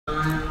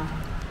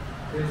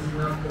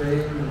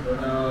प्रेम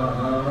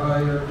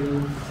परायति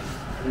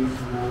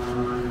कृष्ण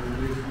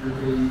कृष्ण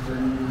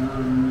चैतन्य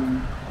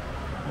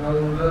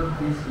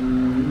गौरतिसी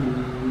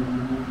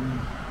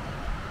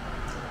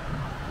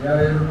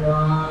जय रूपा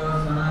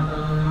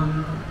सनातन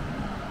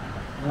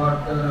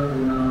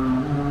वर्तरुणा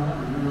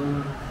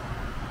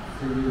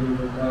श्री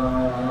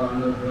गोपाल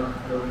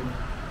भक्त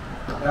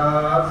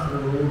दास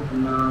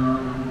रूपना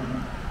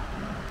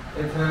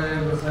इथे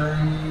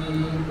गोसाई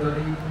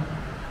करी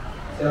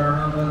चरण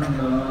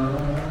बंदन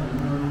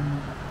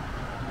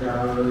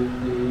जय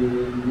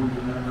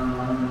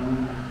मुनिनाम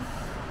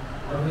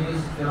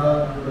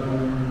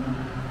अभीष्टापुरम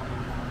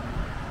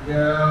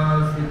जय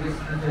श्री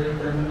कृष्ण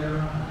चैतन्य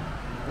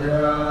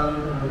जय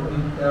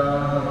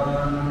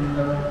नित्यानंद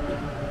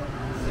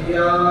श्री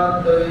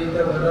अद्वैत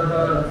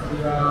गदाधर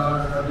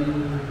शिवासादि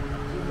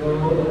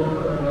गौर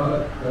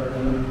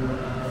भक्तवृंद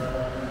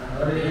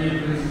हरे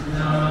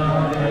कृष्णा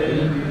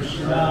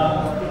कृष्णा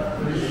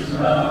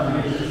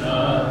कृष्णा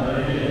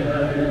हरे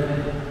हरे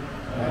हरे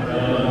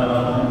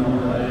राम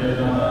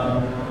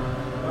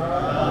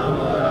राम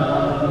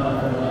राम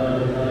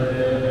हरे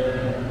हरे।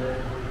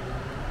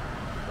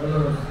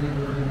 बोलो श्री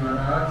गुरु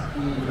महाराज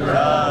की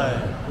जय,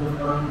 गुरु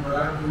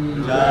परंपरा की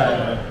जय,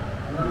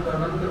 अनंत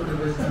अनंत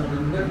वैष्णव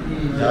वृंद की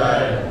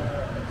जय,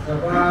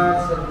 सभा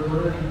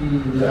सद्गुरु की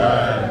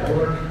जय,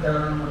 गौर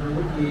नित्यानंद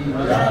प्रभु की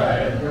जय,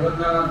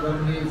 जगन्नाथ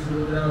बलदेव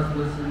सुभद्रा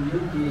सुदर्शन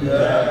की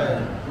जय,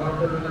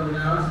 भक्तवृंद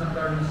विनाश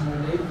संकट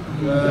विष्णुदेव की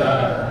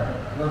जय,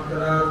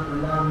 भक्तराज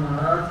प्रहलाद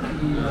महाराज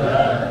की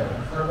जय,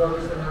 सर्व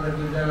विश्वनाथ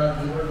गिरिराज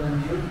गोवर्धन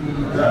देव की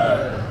जय,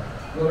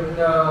 गोविंद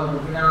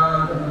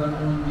गोपीनाथ मदन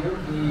मोहन देव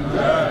की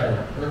जय,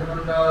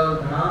 ब्रजमंडल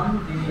धाम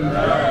की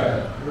जय,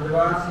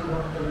 ब्रजवासी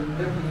भक्तवृंद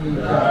की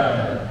जय,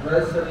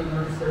 ब्रजेश्वरी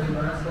महेश्वरी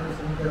वनश्वरी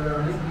शंकर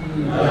रानी की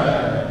जय,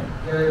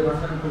 जय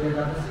वसंत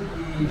एकादशी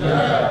की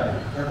जय,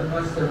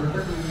 चतुर्मास्य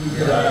व्रत की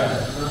जय,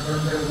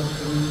 ब्रह्मदेव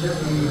भक्तवृंद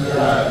की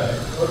जय,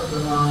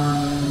 वर्तमान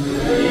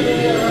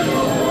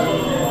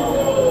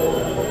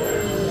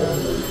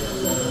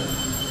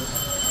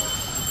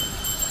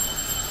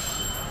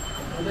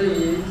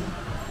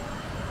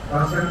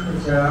भाषण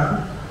प्रचार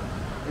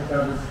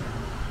Ekadashi.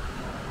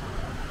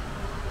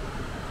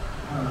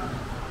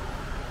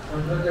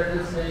 That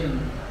is saying,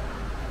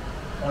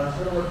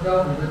 Parshvamukta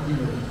Bhagavati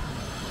or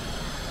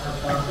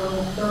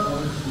Parshvamukta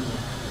Bhagavati.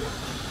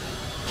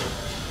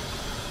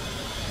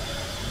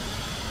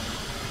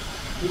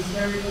 This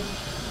side is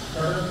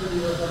Saraswati Devi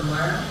or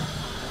Maya,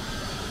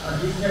 and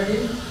this side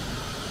is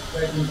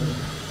Vaidnava,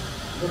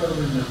 Guru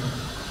Govinda.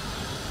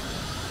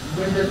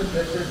 Middle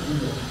precious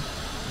Devi,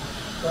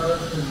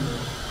 Saraswati Devi.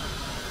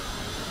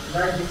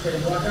 Like this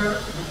side water,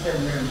 this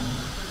side land.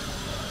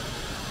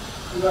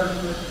 You are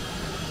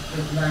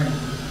with land,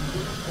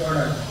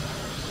 water.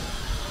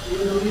 You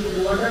look into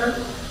water,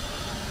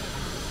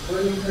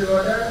 going into the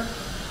water,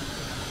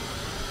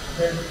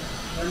 then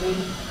money,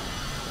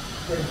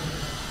 then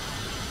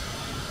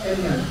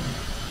animal.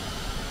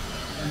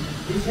 And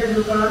this side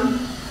you can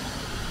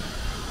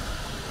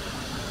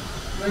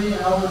many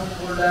house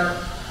holder,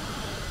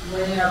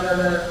 many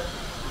other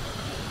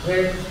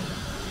heads,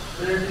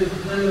 relatives,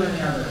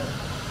 many other.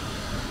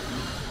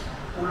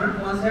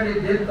 One side is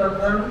death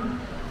confirmed,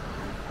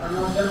 and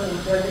one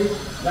side is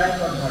life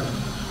confirmed.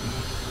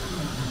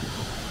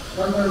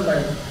 Confirmed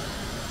life,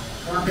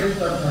 one death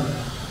confirmed.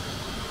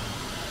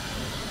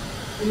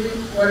 It is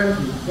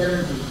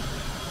guarantee.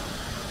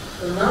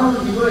 So now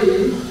Jiva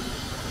is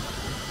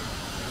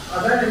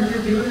other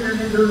entities, different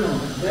entities don't know.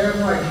 They have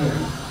no idea.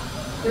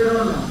 They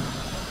don't know.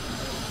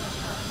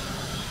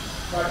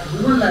 But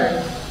human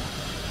life,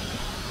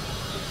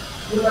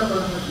 full of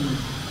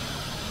consciousness.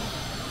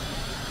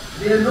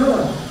 They know.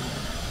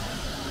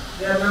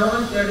 They are now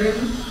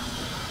studying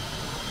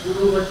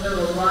Guru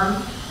Vaishnava Bhagavan,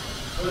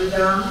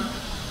 Holy-Dham,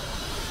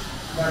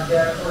 but they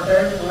are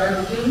ordained while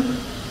looking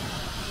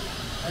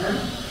and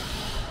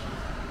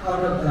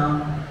out of Dham,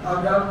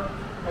 out of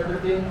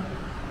everything,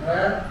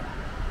 where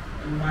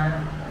in Maya.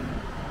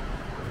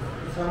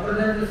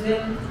 Sampradaya is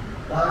saying,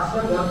 Pasha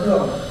Bhaddha,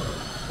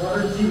 for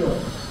a Jiva.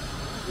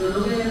 You are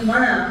looking in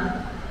Maya,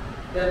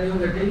 then you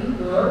are getting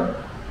your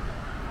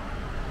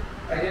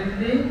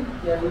identity,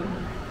 your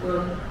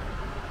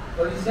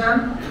position,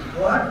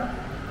 what?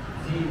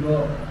 Jiva.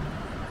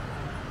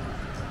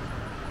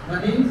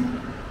 Meanings,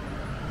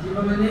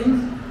 Jiva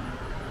meanings,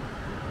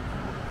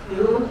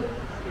 you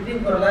eating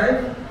for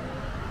life,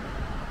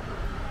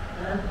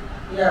 and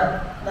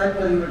life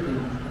for liberty.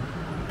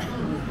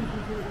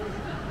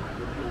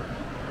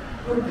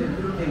 Good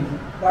things,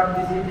 but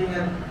this eating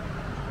and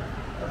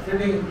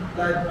feeding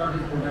life not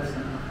is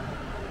protection.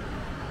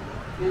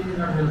 This is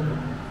not helpful.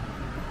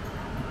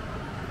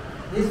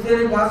 This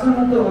very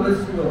Vasamukta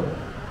Holistic,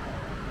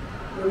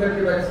 you get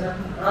direction.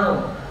 How?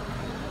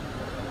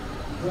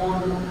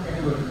 Don't look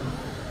anybody.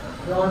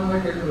 Don't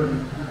meet anybody.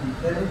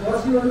 That is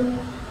possible,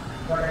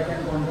 but I can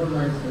control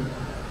myself.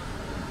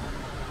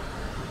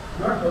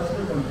 Not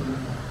possible control.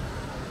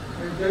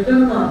 In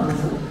Chaitanya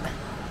Mahaprabhu,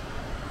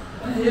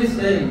 he is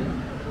saying,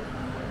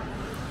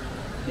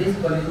 this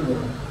Kali Yuga,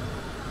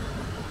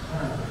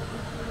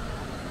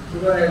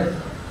 Shiva has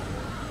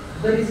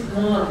very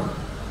small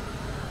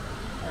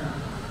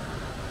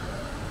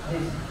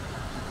this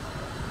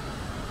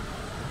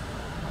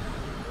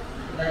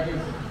like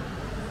this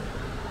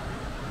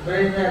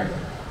very nice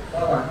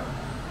power,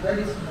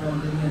 very small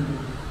living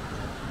beings.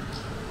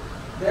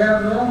 They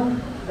have no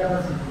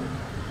capacity.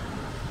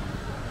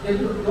 They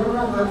don't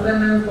know how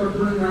can I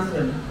control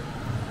myself.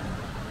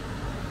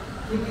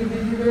 If this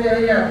is the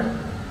area,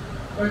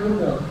 I go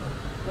go.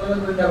 Follow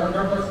with the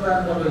 100% I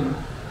am following.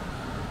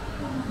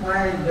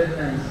 My is very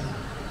nice.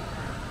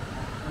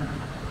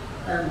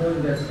 I am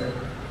going that side.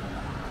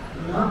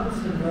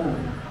 Mahaprabhu no.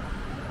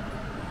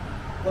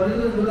 Kali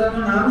Buddha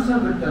में नाम सब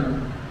कीर्तन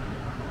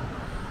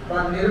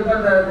पर निर्भर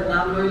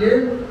नाम लो ये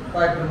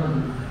पाठ्यक्रम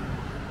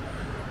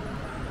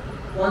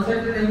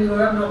concentrating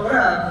on no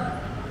prayer,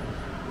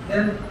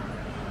 then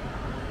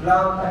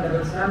love and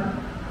devotion,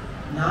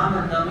 naam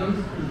and naming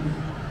is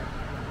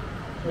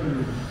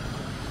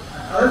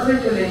other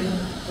side telling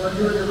when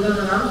you are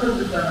the naam सब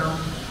कीर्तन नाम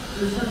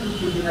कृष्ण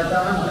की बिनाता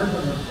में मदद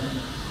करते हैं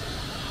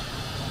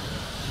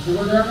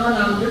जीवन का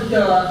नाम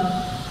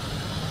कीर्तन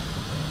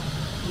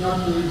not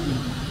too easy.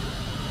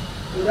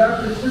 Without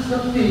Krishna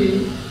Shakti,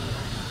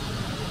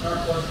 not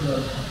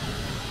possible.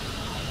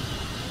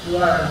 You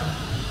are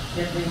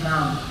chanting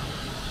now.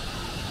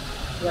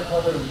 You are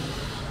following.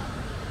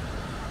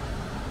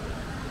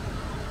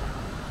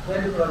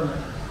 Very problem.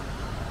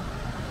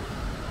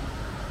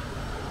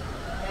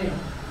 Hey,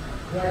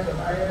 yes,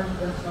 I am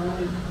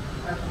concerned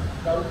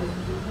about this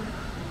situation.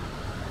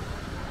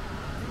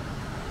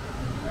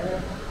 I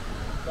have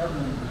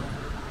problem.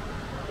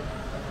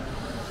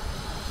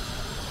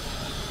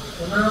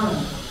 So now,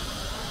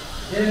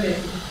 really,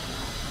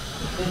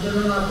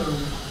 Chaitanya Mahaprabhu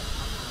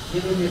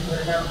giving this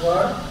program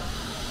for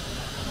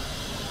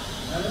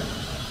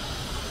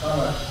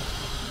power.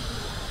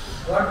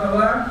 What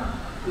power?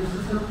 Krishna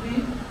Shakti,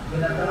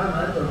 Vinatana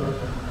Maya.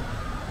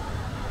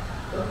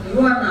 So you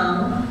are now,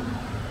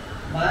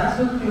 Maya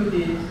Shakti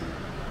is,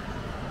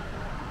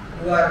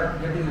 you are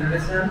getting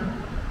relation,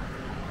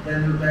 then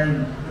you die,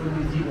 you will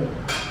be zero.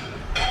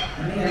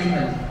 Any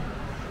animal.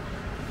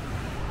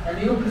 And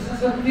you Krishna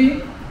Shakti,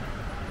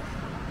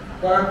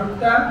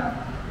 Parakutta,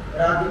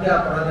 Radhika,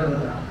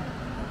 Paradevata.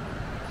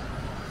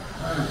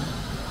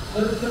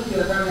 Saraswati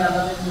Radhani,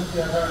 Alamini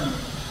Radhani.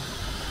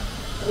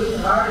 With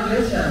hard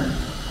relation,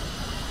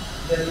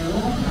 then you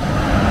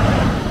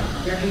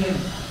getting it,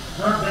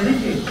 not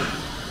benefit,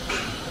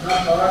 not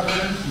power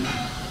currency,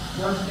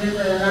 not state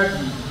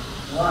energy.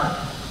 What?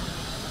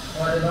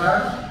 Whatever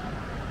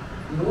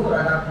you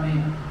Radhapni,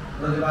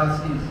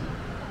 Brajavasis,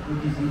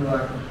 which is you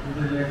are,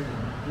 relatives,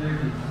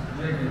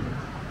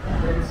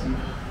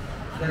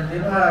 can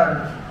never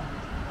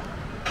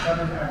come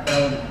at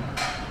all.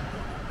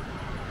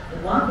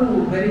 Mahaprabhu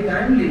very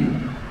kindly,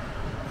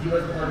 Jiva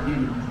was not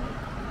giving.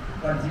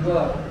 But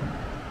Jiva,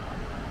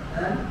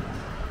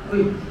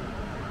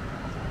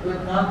 with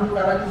Mahaprabhu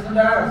Radhakrishna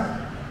Das,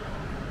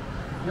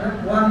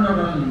 one not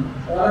only,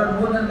 all are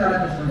more than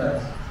Radhakrishna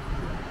Das.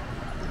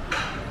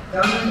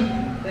 Some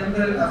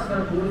temporal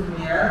ashram gurus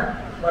near,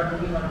 but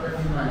looking on the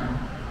mind.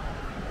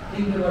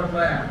 Think about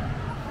Maya.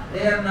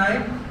 Day and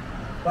night,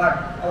 but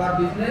our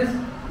business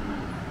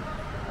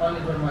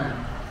only for Maya.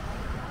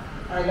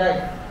 I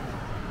like.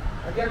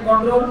 I can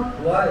control.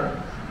 Why?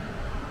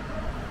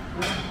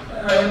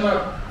 I am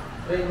not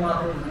praying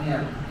Mahaprabhu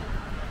near.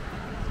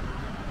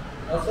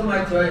 Also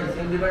my choice,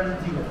 independent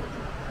Jiva.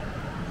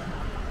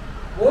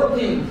 Both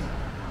things.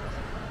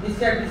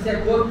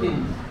 Decide both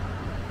things.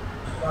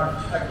 But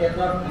I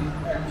cannot,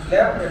 and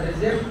left and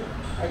reject,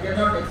 I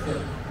cannot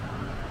accept.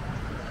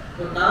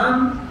 So Naam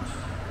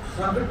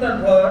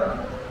Sankirtan for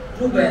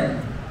two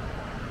band,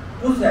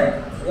 two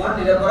sides. One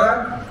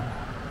Nirapara,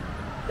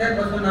 10%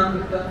 Naam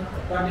Kirtan,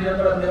 one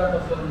Nirapara, never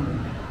possible.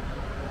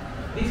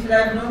 This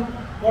life no,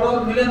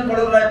 crore, million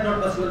crore life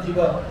not possible,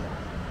 Jiva.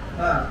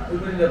 We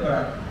will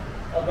Nirapara.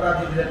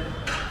 Aparad is there.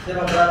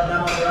 Seva Aparad,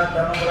 Nama Aparad,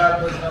 Dhamma Aparad,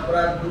 Vaishnava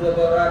Aparad, Guru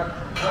Aparad,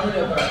 how many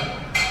Aparad?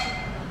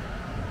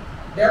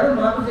 Therefore,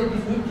 Mahaprabhu said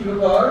this good Jiva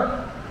power,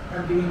 I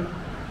am giving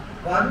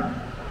one,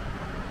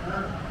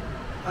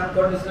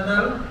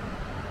 unconditional,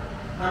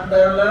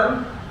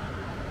 unparalleled,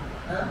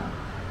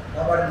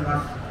 power and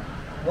mass.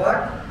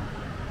 What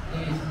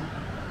is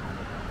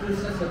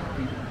Krishna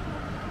Shakti?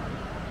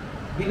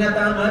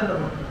 Vinata Maya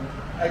Prabhu.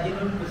 I give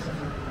him Krishna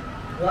Shakti.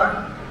 What?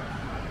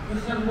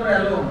 Krishna Pura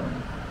alone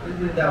is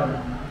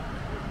Vrindavan.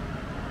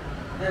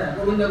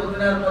 Govinda,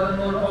 Govinda, Madan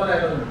Mohan, all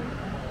alone.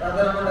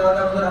 Radha Raman,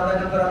 Radha Madan, Radha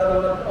Kankar, Radha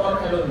Vallabh, all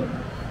alone.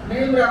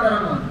 Name Radha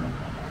Raman,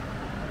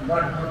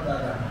 but not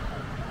Radha.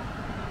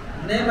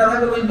 Name Radha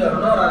Govinda, no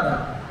Radha.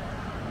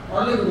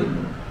 Only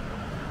Govinda.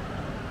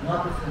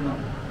 Mahaprabhu said no.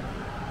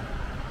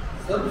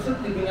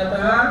 Sarvashakti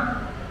Vinata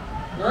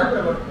Maya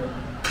Pravarta.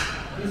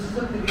 Krishna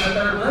Shakti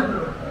Vinata Maya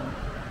Pravarta.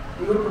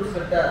 You put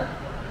Satta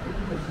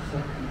into Krishna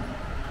Shakti.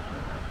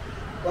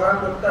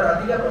 Parakutta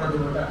Radhika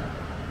Paradevata.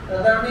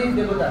 Radharani is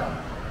Devata.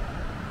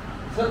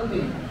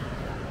 Shakti.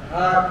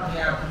 Aap me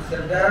aap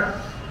said that,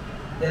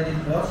 then it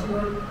is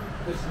possible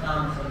Krishna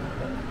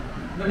Sankirtan.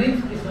 Means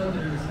Krishna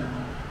tradition.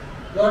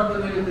 Lord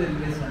family with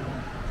relation.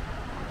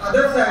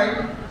 Other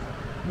side,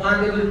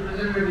 Mahadev is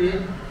presented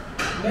with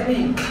many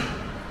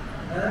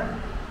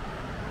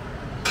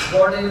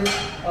goddess,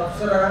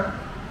 Apsara,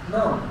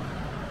 no,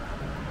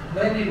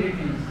 many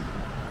deities.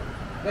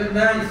 Very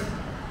nice.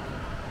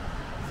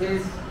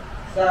 Fish,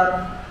 sharp,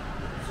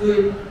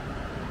 sweet,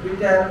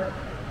 bitter,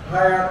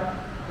 higher,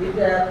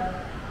 bitter,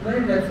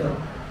 many types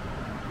of.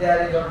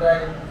 There is your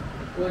time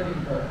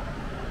waiting for.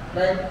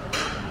 Like,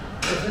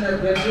 person has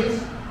great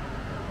fish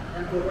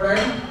and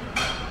crocodile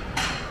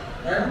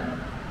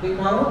and big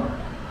mouth,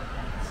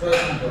 so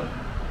people.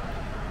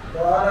 So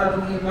all are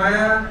looking at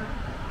Maya,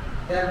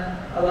 then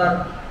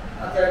our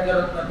Acharya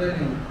Ratna telling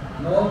you,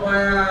 no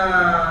Maya,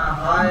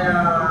 Haya,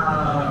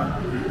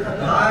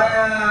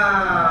 Haya,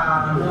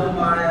 no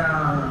Maya,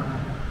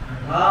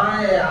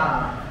 Haya,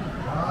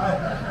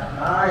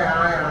 Haya,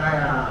 Haya,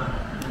 Haya.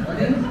 What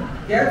is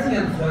catching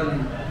and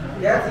soiling,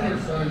 catching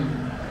and soiling.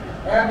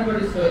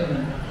 Everybody is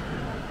soiling.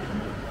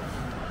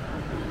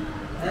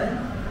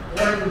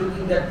 Why are you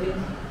looking at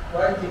things?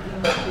 Why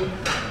checking that things?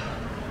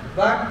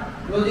 But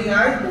closing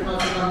eyes, they are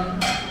not coming.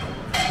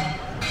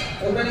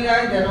 Opening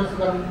eyes, they are not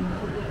coming.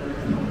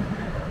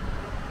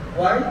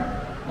 Why?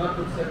 Not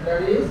to say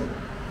that is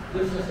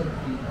Krishna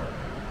Shakti.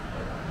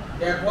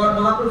 Therefore,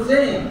 Mahaprabhu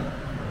saying,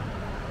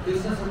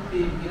 Krishna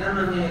Shakti,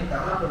 Vinanahe,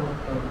 Kaha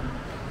Prabhakta.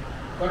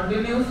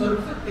 Continue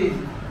Swarup Shakti.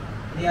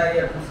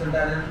 Niyaya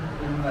Kusandaran,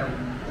 Kumari,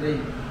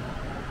 praying.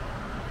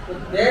 So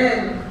then,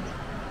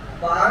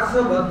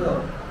 Parsa Bhaddha,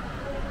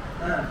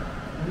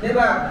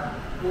 never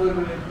will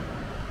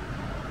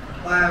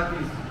Maya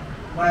peace,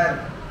 Maya,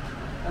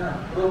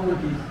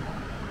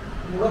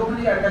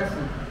 Robbery attacks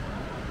him.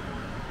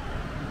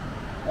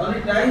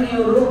 Only time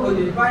you rope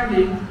is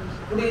finding,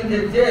 putting in the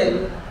jail,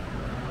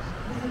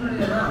 this is not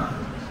enough.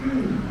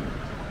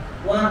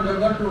 One, you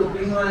got to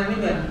bring one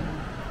animal,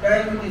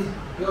 time it is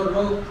your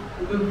rope,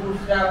 you will put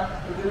stuff,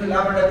 you will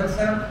love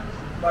affection,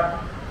 but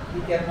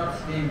he cannot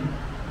swim.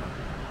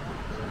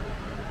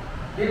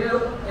 Did you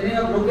any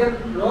of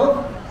broken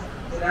rope?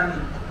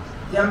 Running,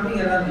 jumping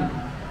and running.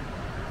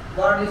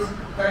 God is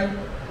kind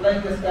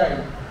like the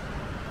sky.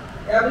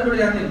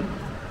 Everybody running.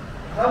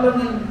 How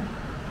long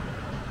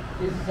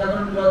is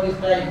 7 o'clock is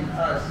time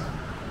us?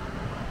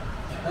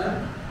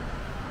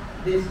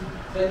 This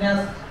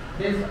sannyas,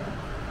 this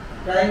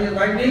time is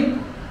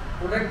binding,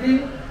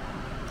 protecting,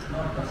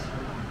 not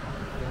possible.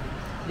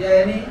 Yeah,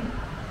 any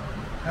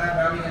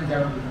running and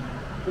jumping.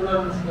 Do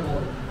not miss the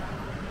word.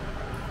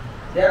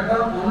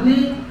 Therefore,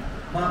 only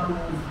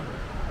Mahaprabhu's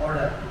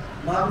order.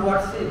 Mahaprabhu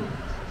what say?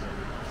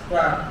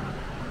 Start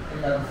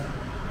Ekadasi.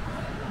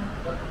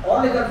 But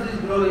all Ekadasi's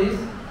glories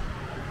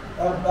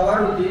or power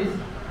which is,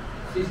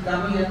 she is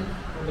coming and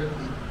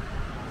protecting.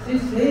 She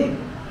is saying,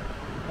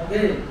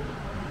 okay,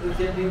 you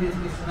chanting this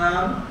Krishna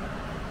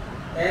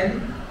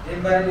and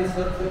embarrassing this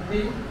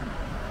Saraswati,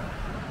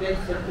 take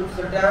Satput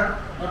Saddha,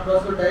 not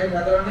possible direct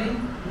Radharani,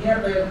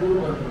 nearby a Guru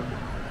Bhargava.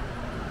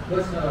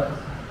 Vaishnavas.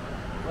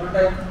 One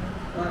time,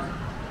 one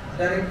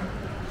direct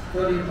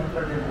story in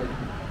Mathura temple.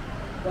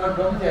 One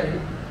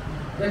brahmachari,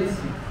 very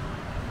sick,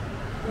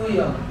 too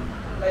young,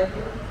 like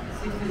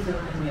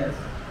 16-17 years.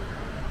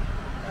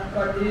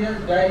 But he has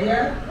diarrhea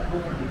and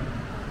vomiting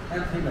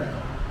and fever.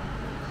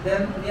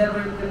 Then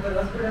nearby temple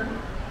hospital,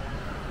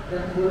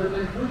 then Guru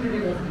will quickly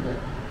take hospital.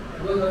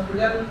 Go to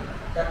hospital,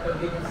 doctor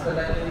giving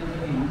saline,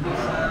 giving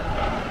injection,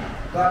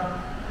 but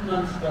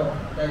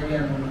non-stop diarrhea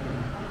and vomiting.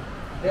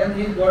 Then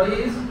his body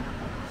is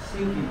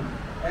sinking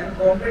and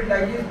complete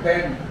like is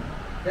bent.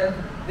 Then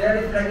there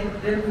is like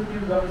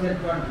 10-15 bodies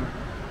at 20.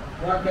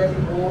 One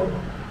catching hold,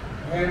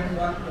 hand,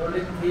 one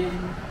holding fish,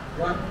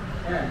 one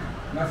hand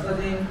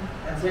massaging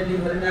and sending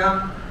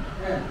Harinam.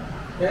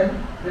 Then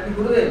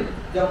Gurudev,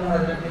 Jam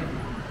Maharaj taking.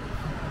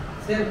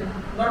 Said,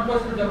 not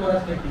possible Jam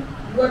Maharaj taking.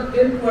 You are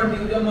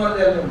 10-20, Jam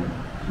Maharaj alone.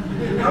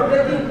 After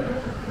taking,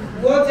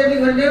 you are sending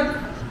Harinam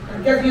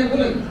and catching and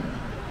pulling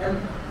and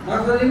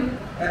massaging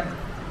and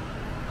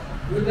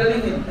you are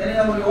telling him,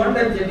 anyhow you one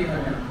time chanting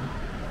Harinam.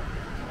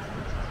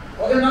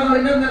 Okay, now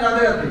Harinam then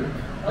Radhe Radhe.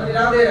 Only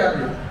Radhe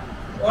Radhe.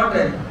 One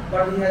time.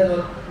 But he has no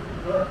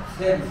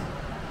sense.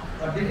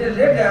 But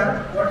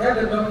later, what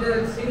happened? Brahmacharya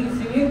is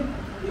singing,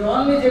 he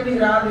only chanting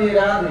Radhe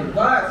Radhe.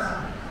 But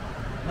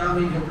now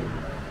he is okay.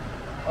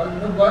 Or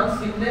no one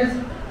sickness,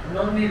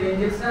 no need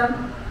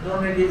injection,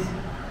 no need is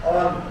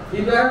or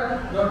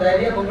fever, no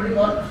diarrhea, vomiting,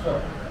 all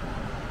stop.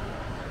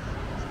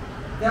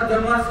 Then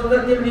Brahma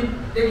Sundar came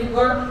taking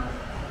what?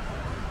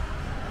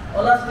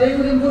 All are staying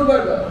within Guru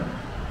Bhargava.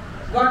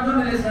 Got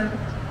no relation.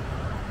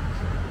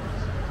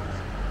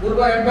 Guru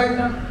Bhargava advised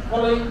them,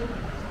 following.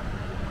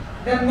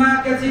 Then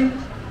Maya catching,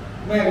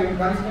 Maya giving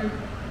punishment.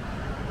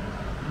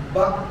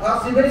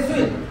 But she very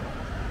sweet,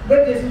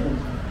 very tasteful.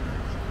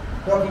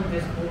 Talking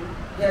tasteful,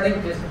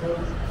 hearing tasteful,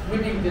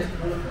 meeting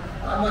tasteful,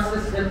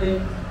 message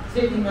sending,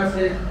 shaking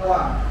message.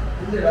 Oh,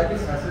 their life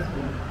is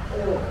successful.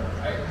 Oh,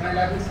 my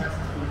life is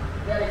successful.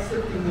 They are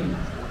accepting me.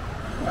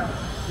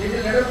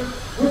 Little letter,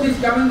 food is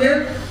coming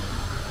there.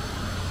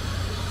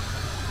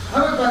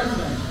 Have a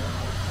punishment.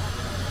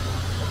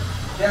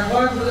 Then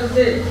what Buddha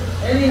say?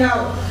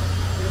 Anyhow,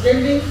 the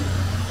chanting,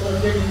 so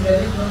chanting,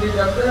 there is no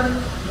doctor,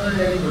 no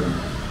anybody.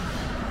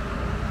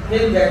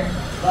 Came back,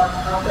 but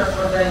after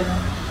some time,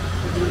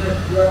 the Buddha,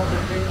 you are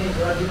chanting,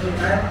 you are giving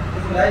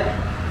his life,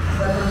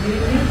 suddenly,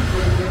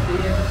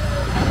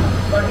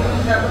 but you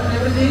happen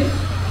everything,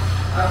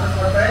 after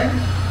some time,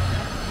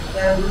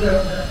 then Buddha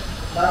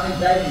started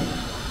diving,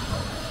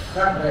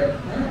 start diving.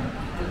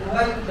 So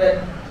why is that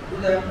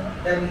Buddha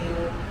telling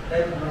you,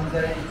 diving from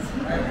there,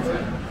 I am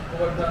going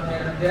over from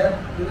here and there?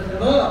 Buddha said,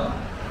 no.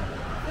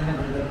 Then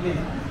Buddha,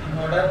 please, in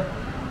order.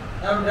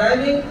 Now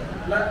driving,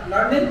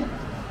 learning,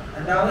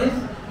 and now is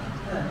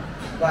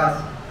bus.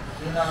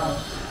 You now,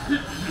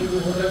 you do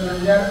hotel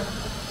manager,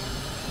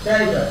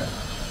 driver.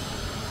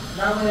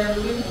 Now we are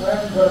doing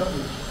one work,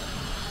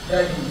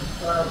 driving,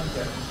 one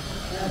officer.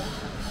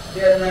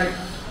 Day and night,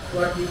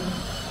 working,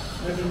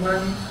 making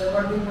money,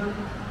 supporting money.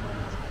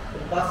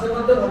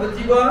 पासमत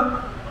भगवतीव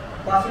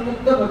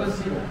पासमुक्त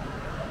भगवतीव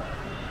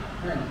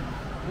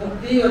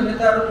मुक्ति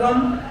अन्यथा रूपम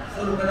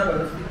स्वरूपेण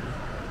भगवती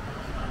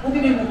मुक्ति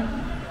भी मुक्ति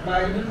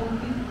माया भी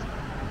मुक्ति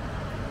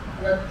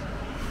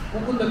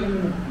मुकुंद भी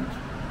मुक्ति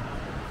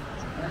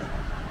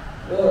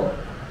ओ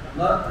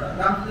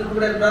नाम तो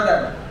पूरे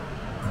ब्रदर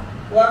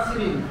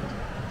वार्षिक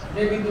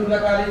देवी दुर्गा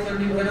काली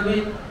चंडी भैरवी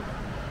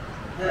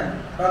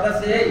ब्रदर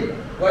से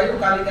वही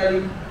काली काली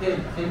के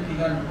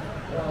chanting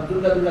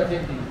Durga Durga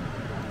chanting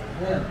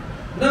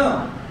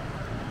No.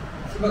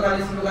 Shiva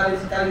Kali, Kali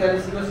Kali,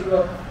 Shiva Shiva.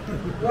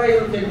 Why you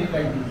chanting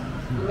like this?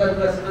 Durga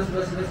Durga, Shiva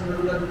Shiva, Shiva Shiva,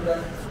 Durga Durga.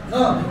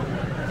 No.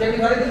 Chanting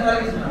Hare Krishna, Hare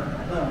Krishna.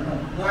 No,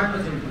 I'm not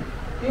chanting.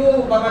 You,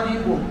 Baba Ji,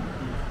 you go.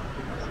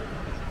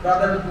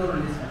 Brother will go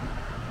listen.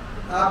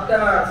 After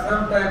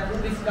some time,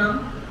 food is come.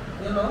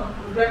 You know,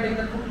 you are taking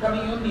the food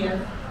coming in here.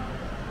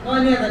 No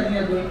any other thing you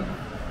are doing.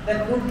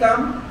 That food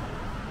come,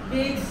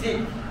 big sick.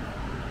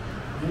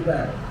 You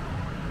bad.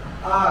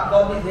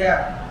 Cough is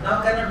here.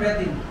 Now cannot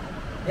breathing.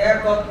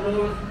 Hair cough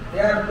closed,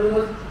 hair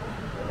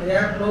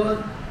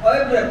closed,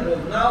 everywhere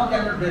closed. Now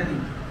cannot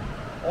breathing.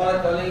 All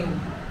are calling,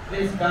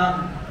 please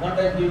come. One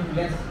time give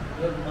bless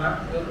your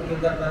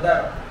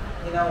brother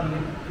in our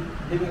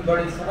living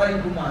body,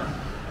 suffering too much.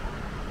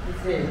 He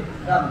say,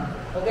 come.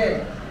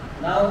 Okay.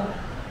 Now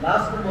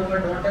last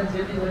moment, one time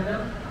sitting with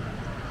them.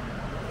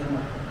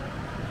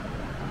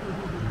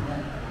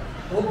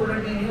 Who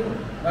couldn't hear you?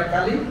 By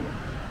Kali?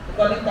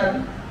 Calling Kali.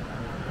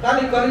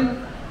 Kali calling.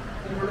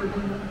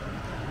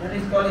 Then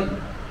he's calling,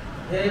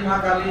 hey Ma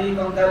Kali,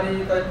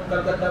 Kankali,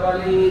 Kalkata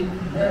Wali,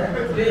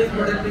 please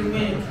protecting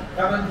me,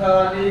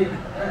 Kamanthawali,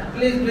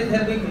 please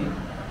helping me.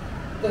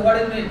 So what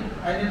do you mean?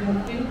 I need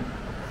mukti?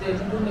 Say,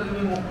 Mukunda give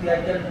me mukti, I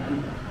can't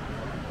give.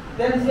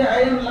 Then say,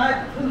 I am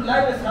life, full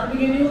life is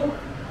coming in you,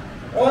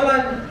 all I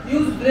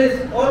use grace,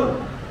 all.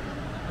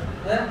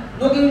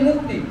 No give me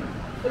mukti.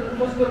 So it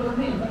was good for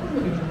me, Mukunda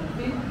give me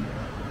mukti.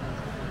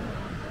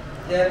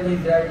 Then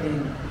he's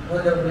writing,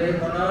 Bhajavre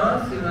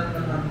Mana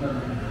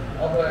Srimantanandam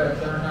of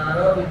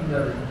Charanara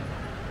Vindari.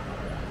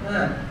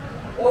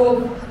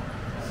 Oh,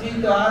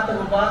 Sita Ata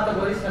Vata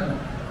Varisana.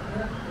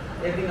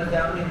 Taking a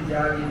Jamini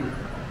Jagi.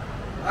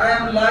 I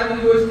am live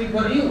egoistic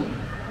for you.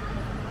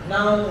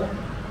 Now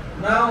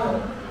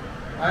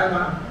I am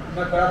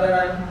my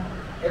brother,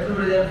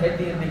 everybody is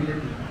hating and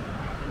neglecting.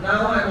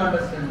 Now I am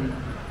understanding.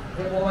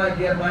 Oh my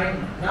dear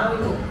mind, now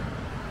you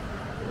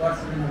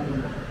what's the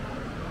Mukunda?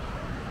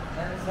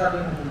 And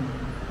serving Mukunda.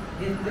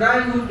 He is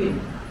crying weeping.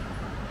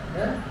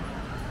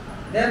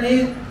 Then he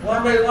is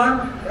one by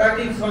one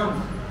writing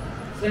songs,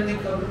 sending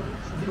to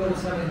Jiva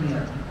Goswami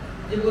near.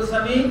 Jiva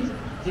Goswami,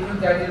 Jiva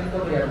Guardian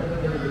Korea,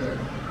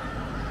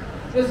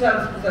 special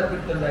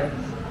Kirtan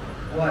writing.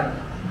 Why?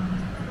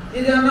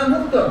 These are not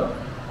Mukta.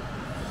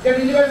 Get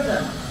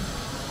liberation.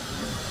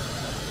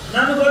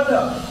 Nanu Bhatta.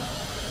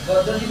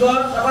 Bhatta Jiva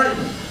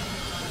suffering.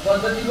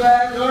 Bhatta Jiva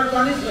has got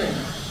punishment.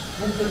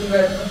 Mukta Jiva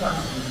has no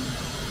punishment.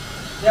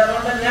 They are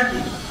not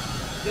happy,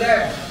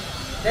 glad,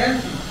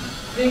 dancing,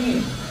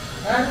 singing,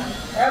 and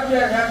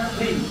everywhere have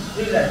free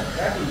life,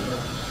 happy.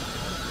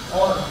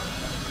 Or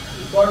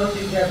God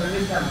is their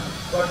relation,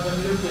 God is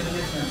the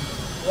relation.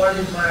 What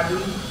is Maya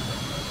doing?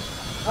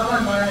 How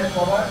much Maya has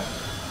power?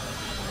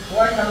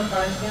 Why coming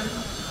punishment?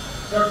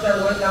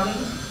 Torture, why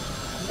coming?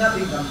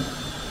 Nothing coming.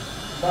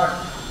 But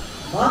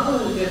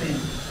Mahaprabhu is telling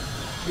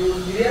you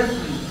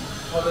seriously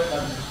follow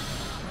coming.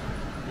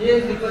 He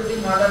is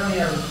requesting Madam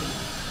near.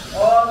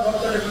 All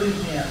Bhakta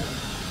is near.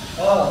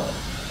 Oh,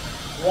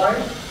 why?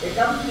 A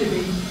complete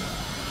being.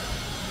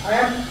 I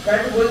am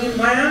trying to go in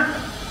Maya.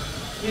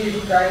 He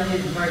is trying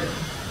his mind,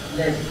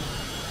 leg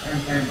and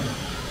hand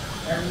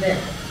and neck.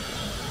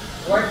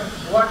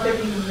 What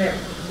taking neck?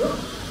 Look,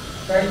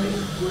 trying to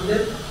do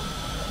this.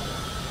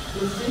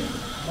 Kursi,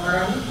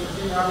 Marani,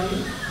 Kursi, Marani.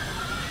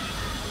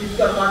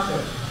 Physical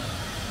posture.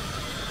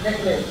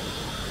 Necklace.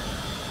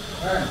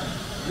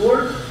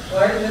 Gold,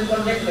 oil, and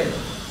for necklace.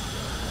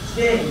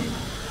 Chain.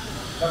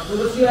 But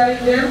Kursi are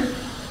in them.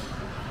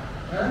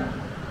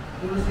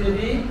 Kursi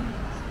भी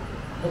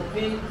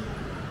भक्ति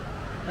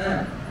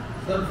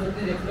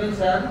Saraswati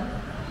reference are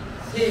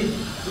see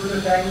to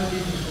the time of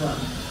this one.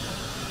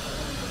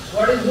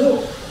 What is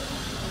who?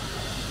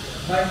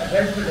 My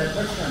attachment,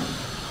 attraction.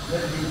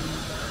 Very deep.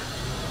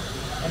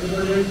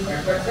 Anybody is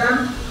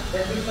attraction?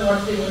 Then Krishna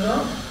what saying, you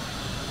know?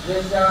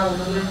 Vesha,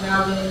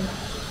 Unudrishnami,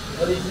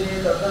 Odise,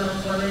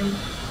 Tattanamswami.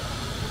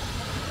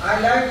 I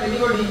like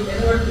anybody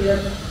here,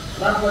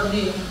 love for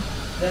me,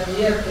 then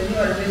here any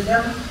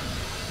relation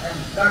and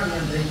starting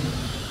and breaking.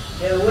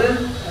 A well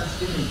and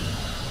stealing.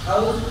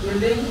 House,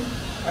 building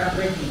and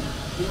breaking.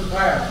 Even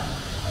fire.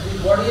 And his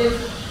body is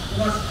too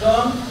much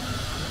strong,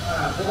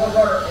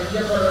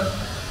 enjoy for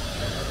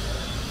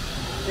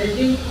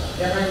taking,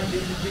 then I am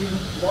giving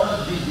lot of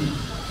disease.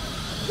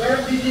 Where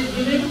disease is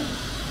giving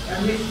and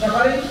he is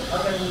suffering, how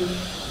can he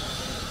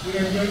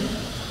enjoy?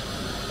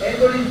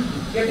 Anybody is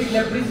getting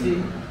leprosy,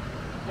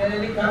 then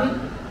any coming?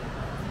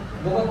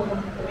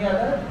 Any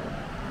other?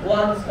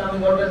 One is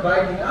coming out and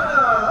biting.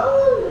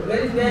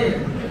 Very pain.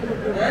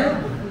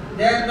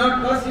 They are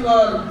not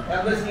possible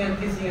embracing and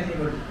kissing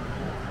anybody.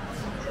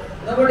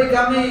 Nobody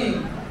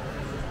coming.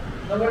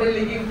 Nobody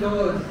licking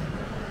toes.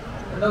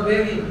 No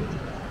begging.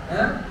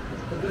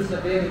 So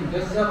Krishna begging.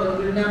 Jasya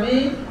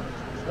Barurinami,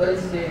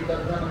 Varishe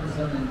Tatvanam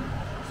Sanai.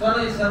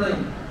 Sanai Sanai.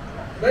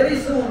 Very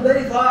soon,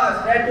 very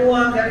fast, at 2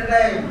 hours at a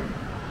time.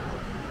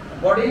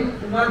 Body,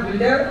 too much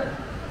builder,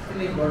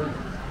 stealing body.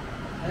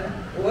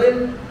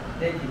 Oil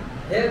taking,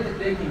 health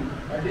taking,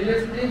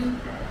 relationship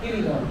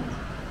killing all.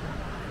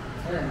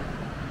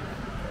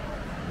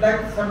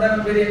 Like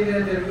sometimes very angry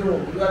and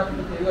you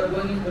are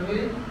going in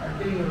family and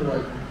killing your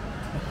wife.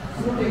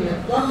 Shooting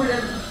and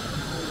confident.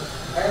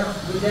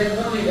 There is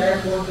no need, I am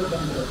going to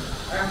control.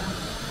 I am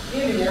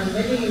killing and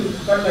making you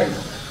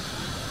paralyzed.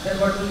 Then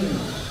what do you do?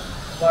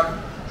 But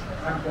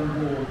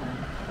uncontrolled.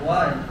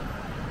 Why?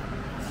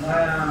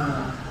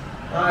 Maya.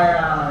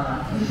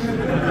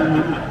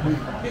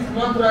 This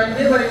mantra I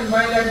never in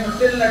my life, but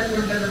still like to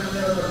never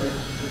forget.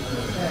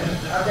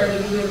 After I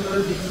give you a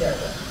good picture.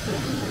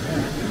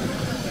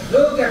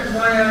 Look at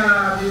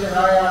Maya, this is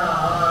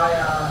Haya.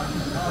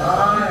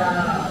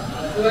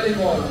 Very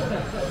more.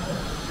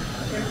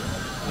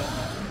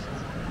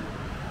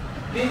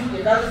 This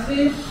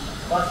Ekadasi,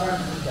 Vasan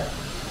Puja.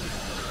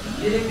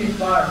 Giving this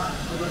part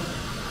to this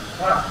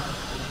fast.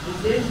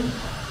 This is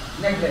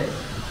necklace,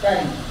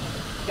 time,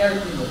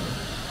 carrying.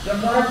 Jam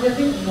Maharaj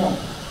getting? No.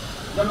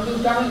 Jam King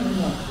coming?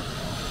 No.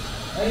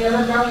 Any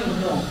other coming?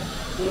 No.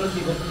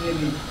 Tulasi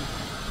Bhakti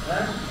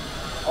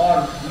or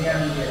near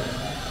here.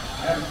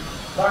 And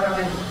but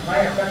my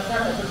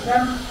affection,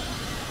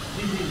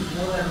 this is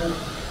more than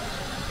enough.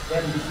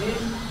 Then this is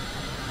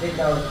take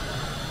out.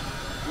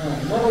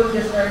 No one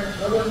is said,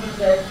 no one is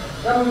said,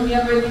 come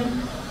near me,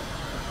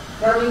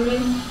 serving me,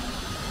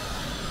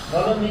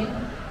 follow me.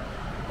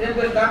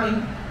 Temple coming,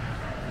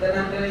 then I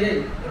am telling you,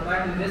 your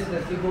mind is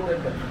restless, you go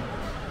temple.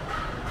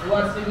 You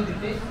are seeing the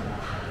fish?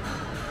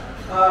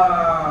 2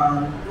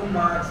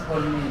 marks for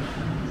me.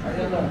 I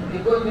don't know. You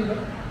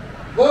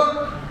go.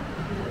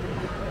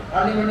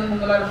 Early morning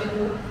Mangalarati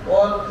to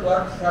all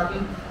work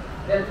serving.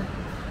 Then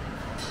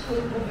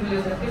good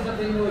relation. Krishna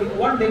telling you,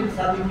 one day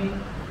serving me,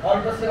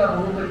 all the seva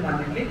Pujyapad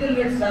Premananda. Little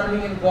bit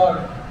serving in God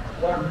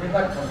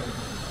never forget.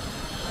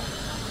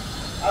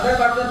 Other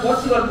parts are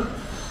possible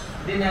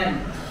denying.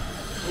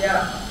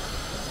 Yeah,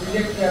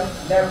 reject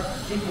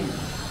left cheating,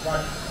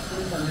 but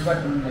Krishna never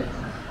denied.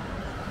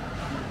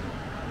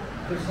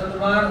 Krishna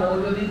Kumar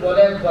Maududi bole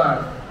ekbar,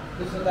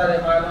 Krishna tare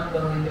mayaman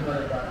dohite bole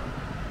ekbar.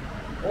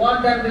 One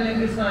time telling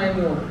Krishna I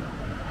know,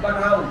 but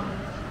how?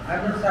 I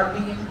am not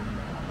serving him,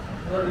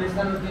 nor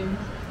relation with him,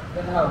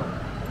 then how?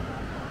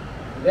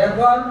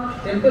 Therefore,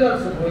 temple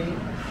also going,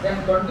 then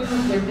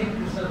continue chanting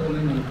Krishna's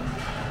holy name.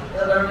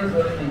 Radharani is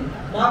holy name.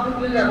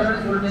 Mahaprabhu is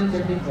Radharani's holy name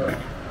chanting for it.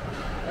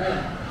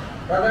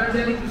 Radharani is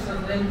telling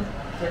Krishna's name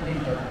chanting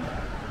for it.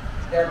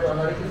 Therefore,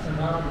 Hare Krishna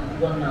Mahaprabhu is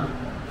one now.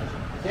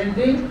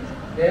 Chanting,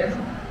 then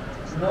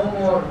no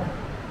more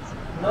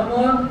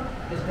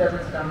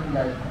disturbance coming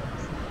life.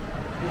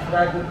 This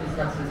Rajut is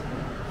successful.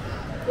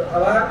 So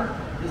our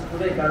this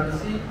today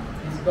Ekadasi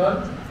is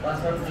called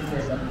Vasavati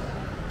Ekadasi.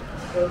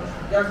 So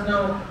just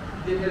now,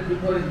 little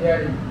before his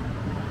hearing,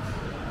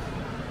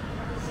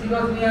 she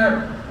was near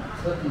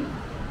Sati.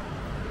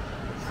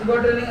 She was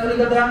telling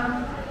Harikatha,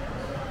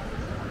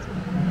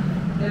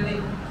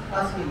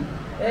 asking,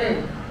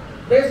 hey,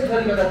 best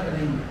Harikatha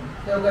telling,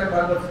 so okay,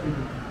 Bhagavad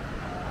speaking.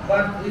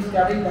 But he is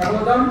studying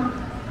Bhagavatam.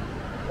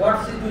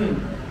 What she is doing?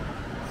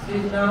 She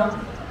is now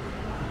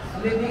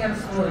sleeping and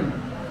snoring.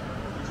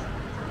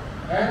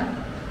 And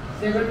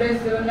 7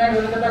 days, 7 nights,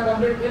 Harikatha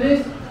complete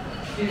finished,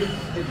 she is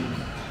sleeping,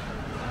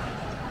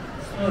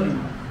 snoring.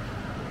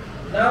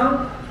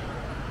 Now,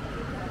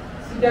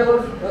 Sita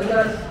Harikatha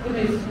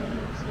finished,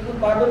 because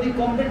Parvati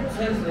complete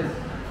senseless,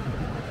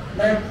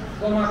 like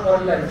coma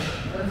paralyzed,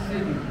 and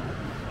sleeping.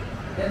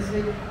 Then she,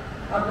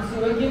 after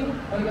she waking,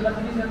 Harikatha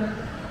finished and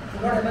so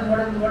what happened?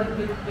 What is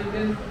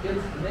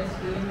next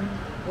feeling?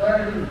 Where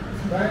are you?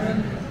 I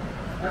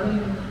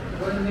mean,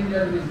 going in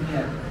there is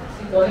near.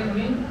 She calling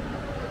me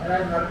and I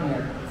am not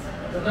near.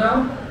 So now,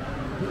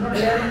 you not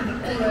hearing,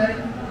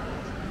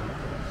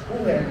 who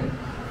hearing?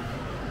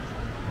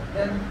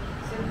 Then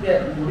sit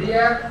there, you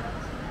react,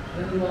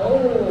 then you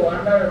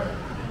under,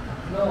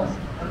 no,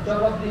 on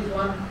top of this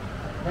one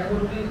mango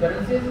tree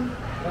branches,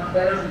 one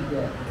parrot is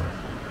there.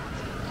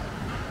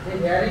 They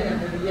hearing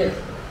and then yes,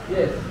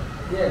 yes,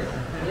 yes,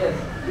 yes,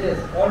 yes,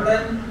 all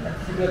time and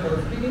sit there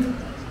speaking,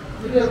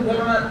 sit there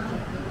Bholanath.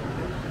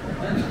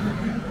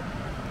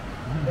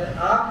 Then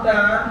after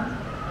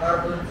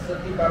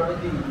Sati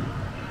Parvati,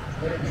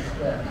 very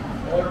disturbed,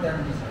 all time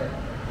disturbed.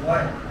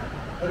 Why?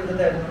 What is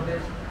the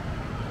advantage?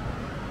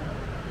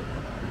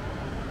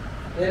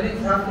 Telling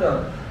Shastra,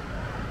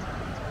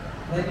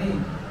 many,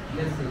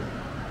 let's say,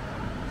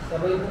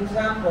 सबै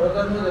पुरुषां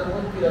परधर्म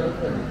जगत की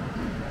रवत है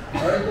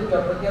और ये तो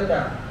प्रत्यता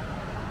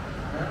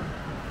है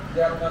जो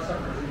आत्मा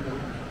संप्रसिद्ध है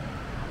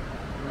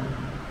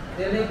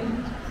telling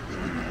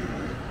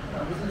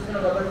विशेषण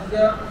बात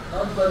है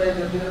नॉट बड़े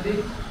जल्दी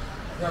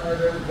समय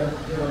वे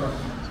जल्दी वाला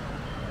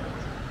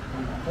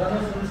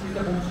धर्म सुनिश्चित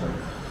पुरुष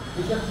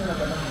विशेषण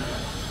करना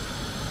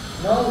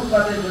नौ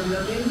उत्पादे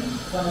जल्दी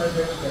समय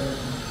वे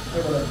जल्दी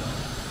केवल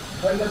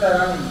वैकल्पिक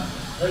रानी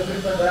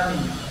वैकल्पिक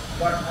रानी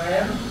but I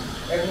am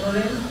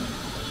ignorant.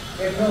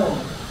 No,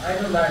 I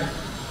don't like.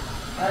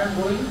 I am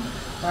going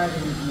my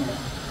religion,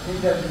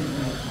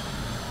 interreligion.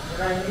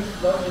 When I miss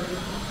Lord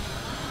religion,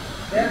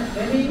 then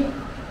many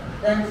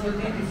times will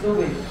be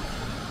disobeyed.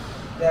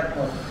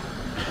 Therefore,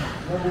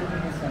 no good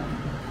reason.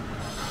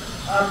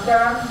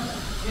 After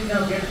she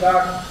now get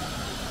back,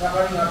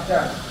 suffering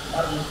after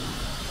Parvati.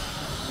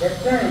 That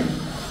time,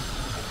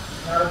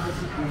 Narada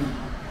discipline,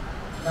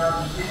 now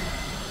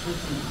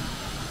Sushi,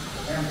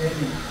 and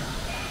Devi.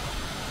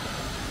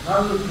 How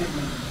you treat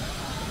me?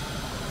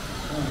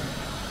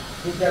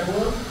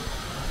 Pujyapad,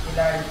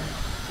 like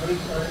Hari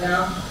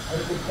Harinam,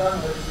 Hari Kirtan,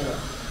 Hari Seva.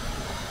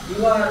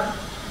 You are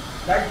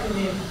like to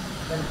me,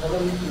 then follow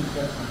his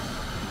instruction.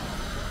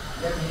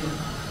 That is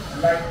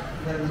like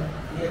then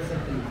he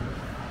accepting.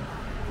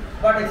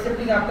 But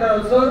accepting after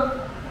also,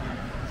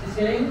 she is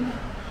saying,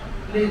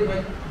 please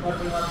make what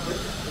you want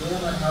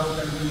room and house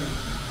and building.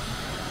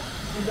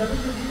 She said,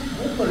 this is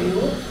good for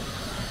you.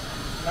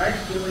 Nice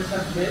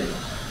cremation place.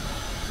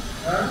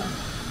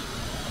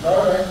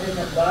 Lord has been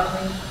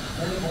embalming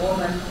many more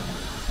and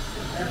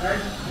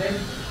nice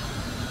place.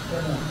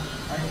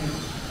 And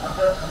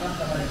after Aman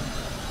Samari,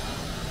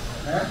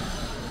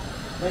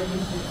 make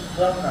him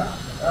Brahma,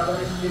 Ravana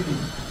is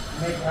sleeping,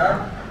 make her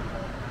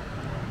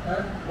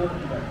go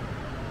to bed.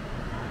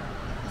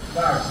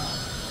 But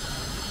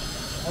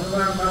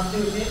Hanuman must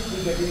do this, he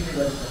getting the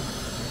blessing.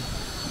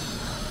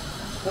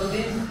 So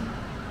this,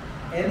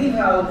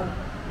 anyhow,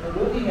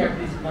 looking at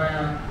this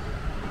Maya,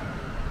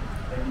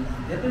 that is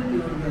definitely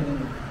will be an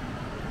enemy.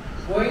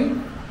 Going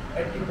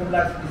at the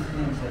Kundak's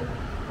decision himself,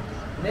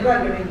 never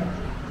getting up.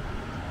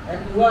 And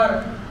you are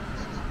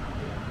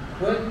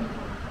going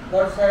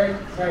God side,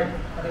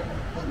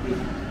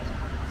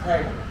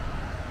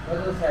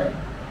 other side,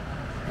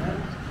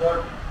 God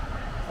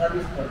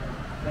service for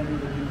when you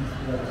getting this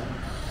direction.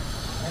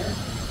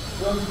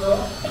 Slow,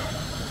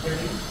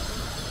 getting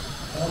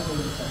on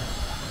position.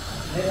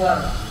 Never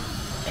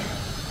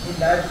in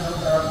life no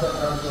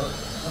prarabdha,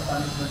 no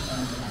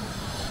punishment.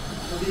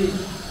 Today,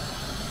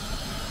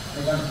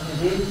 the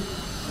company is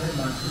very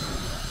merciful.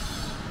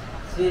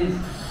 She is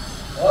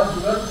all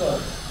devout for,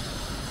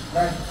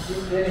 like she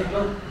is wearing a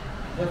cloak.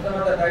 Just some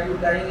of the guy who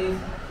dying is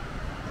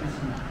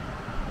Krishna.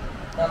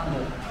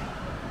 Damodar.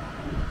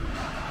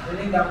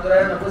 Telling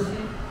Damodar Nabusi,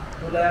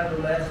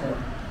 Dulaya Swan,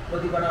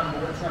 Pradipana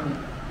Mugachami,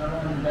 Namo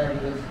Nindaya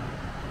Divas.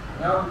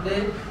 Now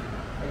today,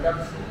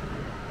 Ekadasi,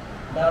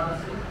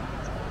 Davashi,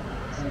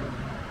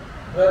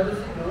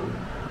 Trayodasi group,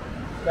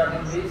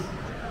 starting this,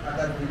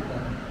 Akar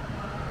Kirtan.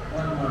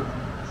 1 month.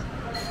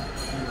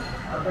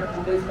 After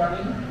 2 days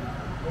coming,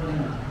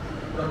 Purnima,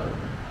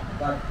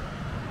 but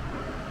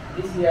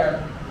this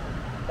year,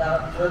 the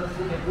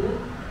Trayodasi they do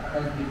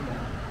Akar Kirtan.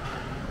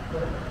 So,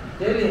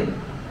 telling,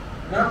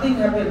 nothing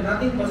happened,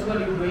 nothing possible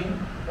you doing,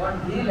 one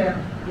hill and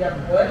you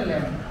have oil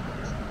lamp.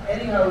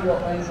 Anyhow you are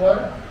applying for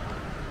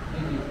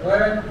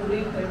where I am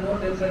putting and no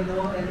temple,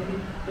 no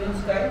anything, same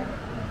sky.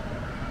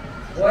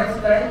 Why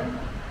sky?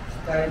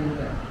 Sky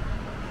Buddha.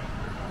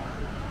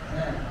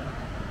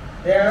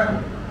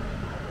 There,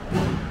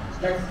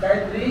 like sky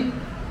tree,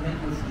 make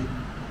you sleep.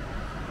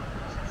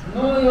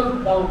 Know your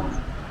bound.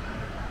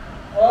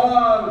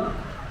 All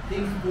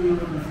things to you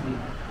will be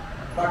sleep.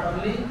 But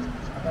only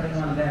appearing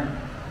on them,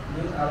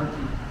 doing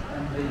arati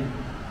and praying.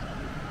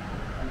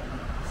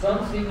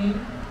 Song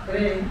singing,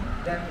 praying,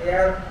 then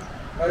air,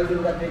 while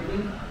you are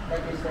taking,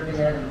 like yesterday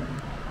had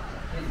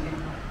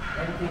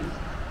anything,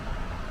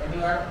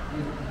 anywhere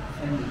you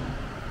sending.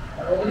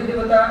 But only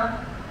Devata,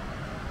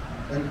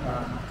 very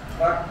fast.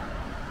 But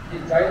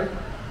this guy,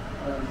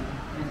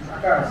 this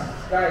Akash,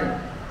 sky,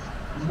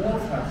 more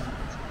fast,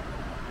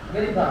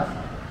 very fast.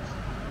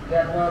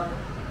 Therefore,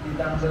 this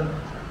Damodar,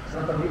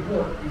 from the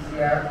before this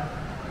year,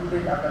 2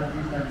 days after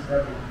this and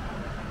serving.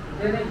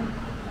 Then,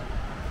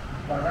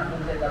 Bhagan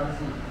Pujya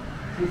Kamasi,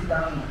 she is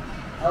coming.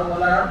 How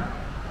Bola?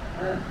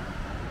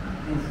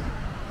 This.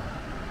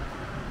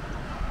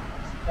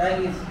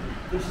 Time is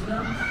Krishna.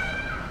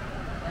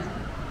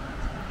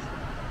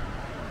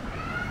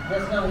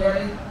 Just now here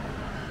is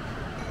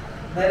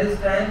marriage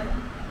time,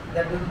 they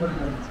are doing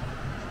polygamy.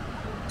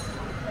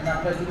 And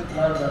after giving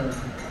flower garden,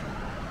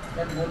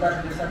 then both are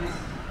relation is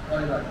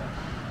forever.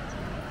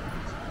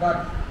 But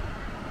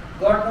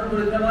God for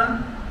Pujyapad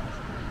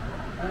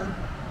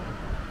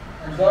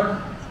and God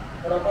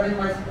for offering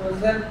my proposal,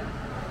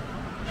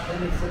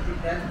 then accepting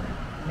then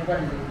never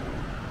rejecting.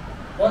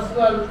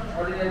 Possible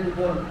ordinary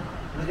people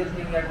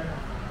rejecting at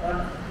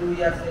 1-2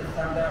 years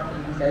sometime after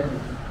giving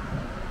divorce.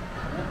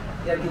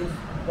 They are giving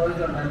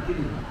poison and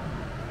killing.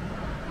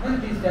 When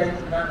this died,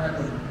 not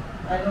happen.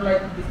 I know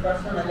like this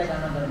person, I like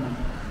another one.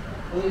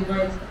 Who is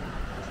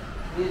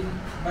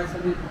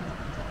myself is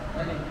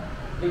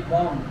big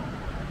bomb.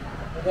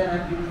 So then I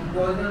am giving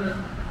poison,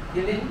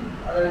 killing,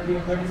 or I am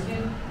giving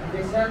medicine,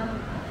 injection,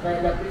 by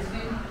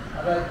electricity,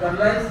 or I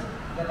paralyze,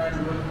 then I am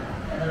doing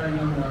another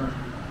young one.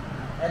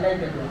 I like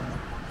that one.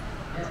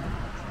 Yeah.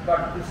 But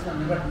Krishna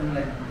never do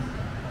like this.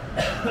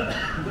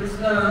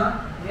 Krishna,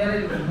 here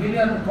is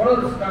million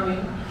crores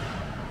coming.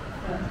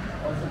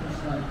 Also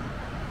Krishna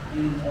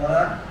is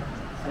our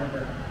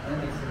center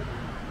and etc.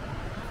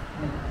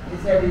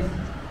 This side is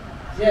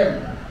jail,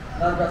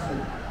 Narvasur.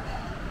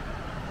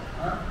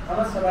 How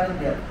much somebody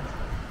there?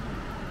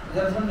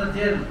 Just from the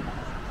jail,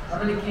 how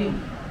many king?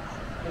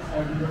 Yes,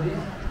 everybody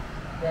is.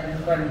 They are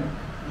inspiring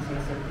this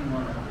accepting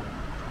one.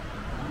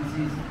 This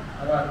is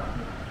our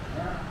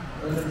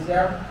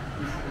welfare.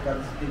 This is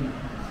still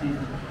she is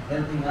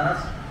helping us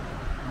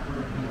and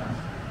protecting us.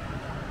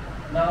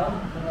 Now,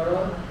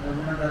 tomorrow,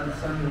 Raghunath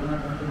Goswami,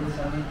 Raghunath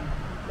Goswami,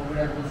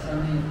 Pujyapad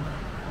Goswami,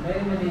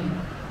 many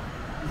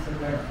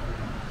disappeared.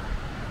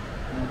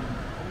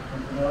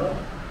 And tomorrow,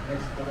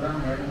 next program,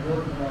 Hari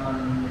Bol,